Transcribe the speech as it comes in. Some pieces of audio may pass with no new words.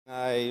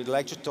I'd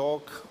like to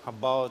talk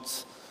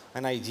about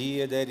an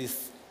idea that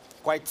is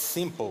quite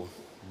simple,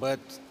 but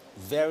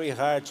very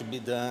hard to be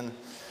done,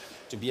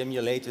 to be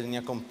emulated in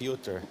a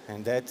computer,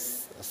 and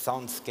that's a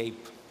soundscape.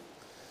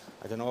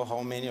 I don't know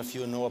how many of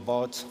you know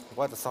about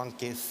what a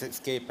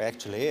soundscape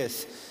actually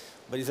is,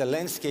 but it's a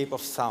landscape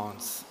of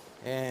sounds.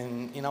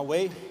 And in a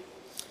way,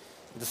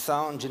 the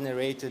sound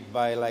generated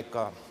by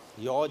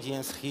the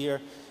audience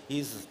here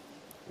is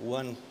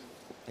one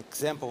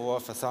example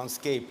of a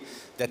soundscape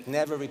that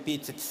never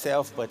repeats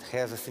itself but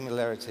has a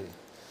similarity.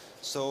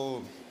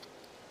 So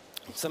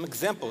some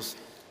examples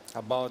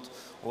about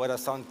what a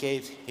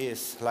soundscape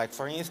is. Like,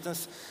 for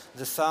instance,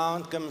 the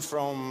sound coming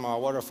from a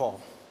waterfall.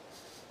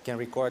 You can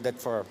record that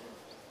for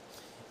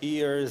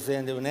years,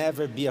 and it will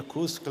never be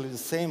acoustically the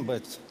same,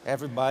 but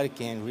everybody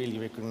can really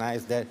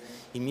recognize that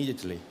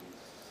immediately.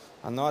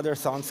 Another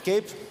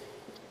soundscape,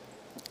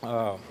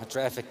 a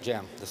traffic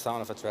jam, the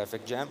sound of a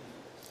traffic jam,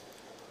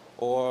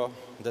 or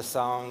the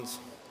sound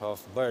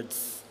of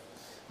birds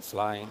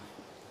flying,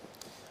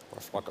 or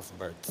a flock of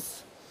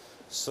birds.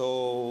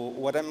 So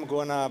what I'm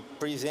going to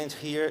present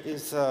here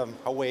is a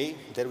way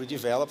that we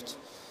developed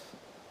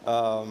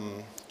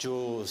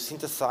to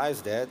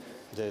synthesize that,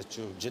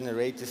 to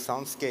generate the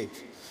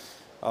soundscape.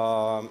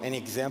 An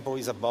example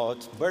is about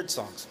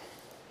birdsongs.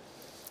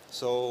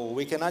 So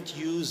we cannot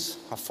use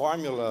a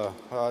formula,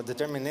 a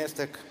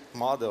deterministic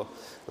model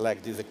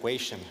like this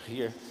equation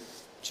here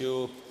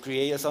to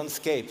create a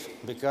soundscape,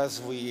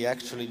 because we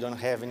actually don't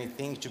have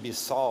anything to be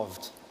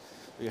solved.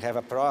 We have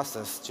a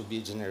process to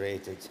be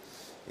generated.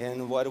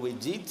 And what we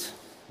did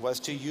was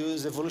to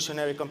use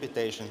evolutionary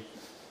computation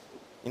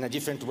in a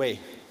different way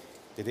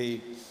that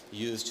they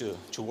used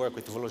to work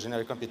with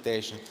evolutionary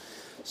computation.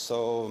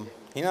 So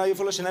in an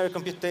evolutionary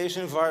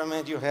computation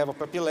environment, you have a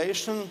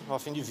population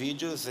of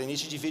individuals, and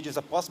each individual is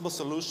a possible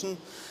solution.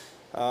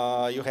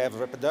 You have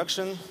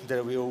reproduction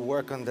that will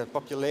work on the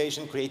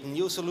population, create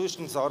new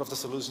solutions out of the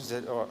solutions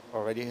that are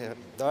already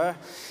there.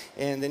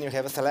 And then you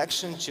have a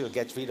selection to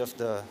get rid of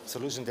the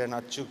solutions that are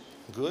not too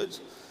good.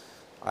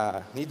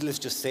 Needless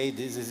to say,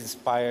 this is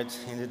inspired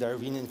in the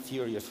Darwinian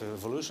theory of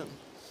evolution.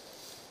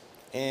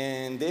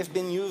 And they've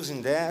been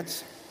using that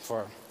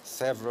for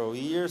several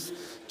years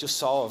to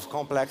solve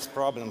complex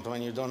problems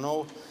when you don't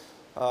know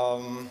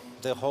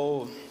the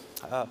whole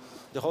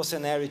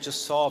scenario to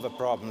solve a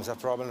problem. It's a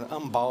problem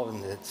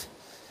unbounded.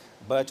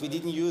 But we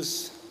didn't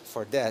use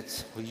for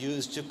that. We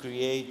used to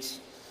create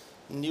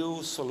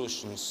new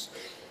solutions,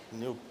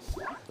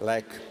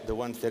 like the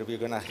ones that we're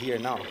going to hear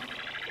now.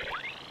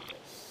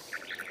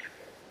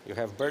 You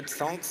have bird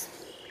songs,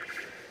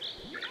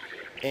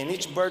 and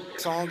each bird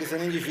song is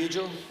an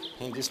individual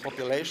in this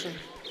population,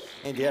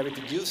 and they are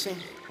reproducing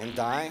and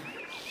dying,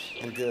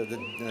 and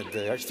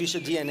the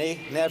artificial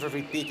DNA never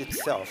repeats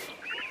itself.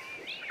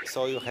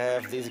 So you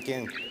have this, you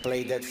can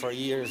play that for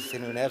years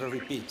and it will never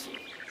repeat.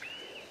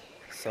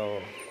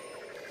 So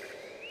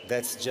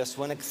that's just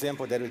one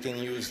example that we can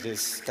use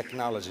this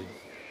technology.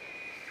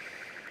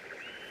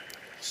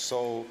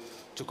 So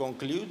to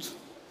conclude,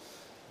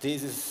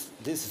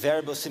 this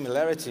variable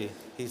similarity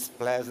is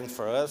pleasant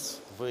for us.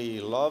 We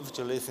love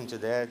to listen to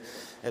that,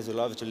 as we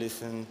love to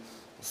listen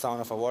the sound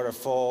of a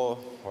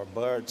waterfall or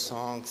bird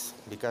songs,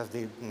 because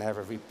they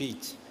never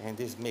repeat, and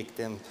this makes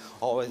them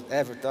always,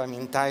 every time,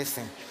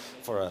 enticing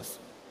for us.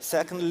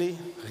 Secondly,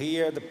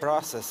 here the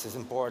process is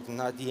important,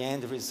 not the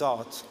end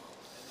result.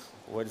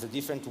 Or it's a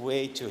different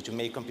way to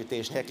make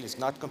computation. Actually, it's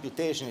not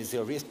computation, it's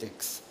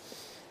heuristics.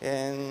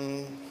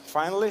 And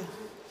finally,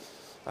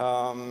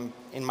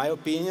 in my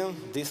opinion,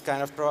 this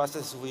kind of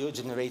process will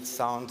generate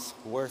sounds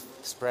worth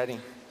spreading.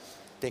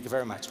 Thank you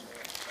very much.